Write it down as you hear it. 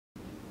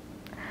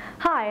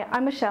Hi,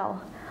 I'm Michelle.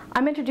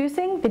 I'm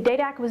introducing the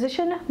Data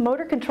Acquisition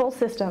Motor Control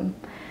System.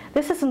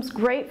 This system's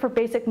great for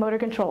basic motor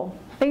control.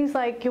 Things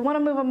like you want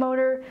to move a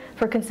motor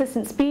for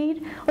consistent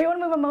speed, or you want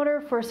to move a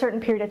motor for a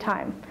certain period of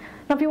time.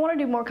 Now if you want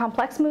to do more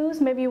complex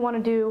moves, maybe you want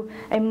to do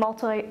a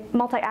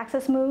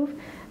multi-axis move,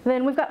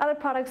 then we've got other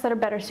products that are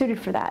better suited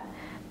for that.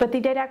 But the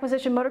Data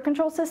Acquisition Motor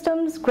Control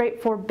System's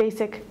great for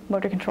basic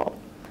motor control.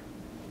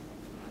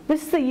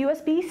 This is the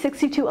USB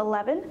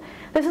 6211.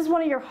 This is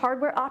one of your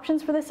hardware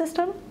options for the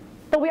system,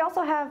 but we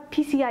also have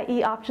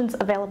PCIe options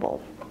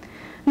available.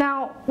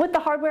 Now, with the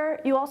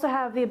hardware, you also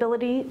have the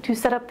ability to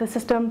set up the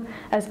system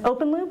as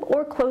open loop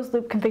or closed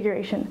loop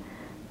configuration,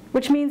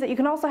 which means that you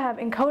can also have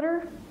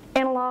encoder,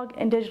 analog,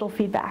 and digital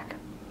feedback.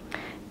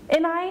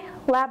 NI,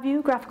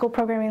 LabVIEW graphical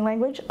programming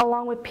language,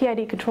 along with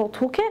PID Control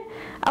Toolkit,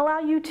 allow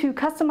you to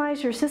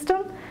customize your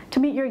system to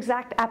meet your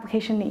exact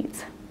application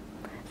needs.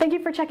 Thank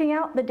you for checking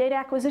out the Data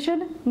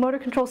Acquisition Motor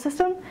Control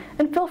System,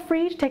 and feel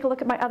free to take a look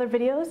at my other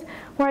videos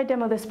where I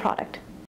demo this product.